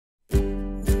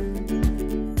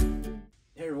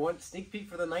want sneak peek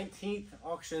for the 19th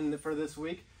auction for this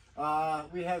week.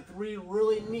 We have 3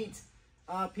 really neat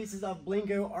pieces of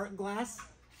Blenko Art Glass,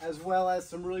 as well as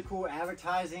some really cool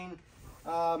advertising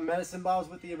medicine bottles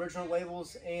with the original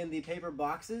labels and the paper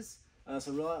boxes.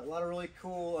 So a lot of really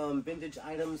cool vintage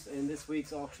items in this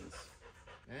week's auctions.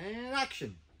 And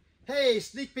action! Hey,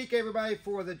 sneak peek everybody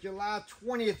for the July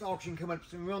 20th auction coming up.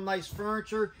 Some real nice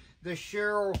furniture. The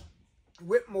Cheryl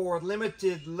Whitmore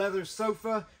limited leather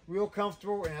sofa, real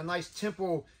comfortable, and a nice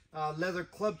Temple leather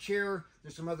club chair.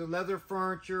 There's some other leather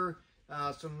furniture,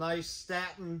 some nice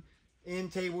satin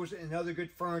end tables, and other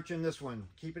good furniture in this one.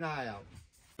 Keep an eye out.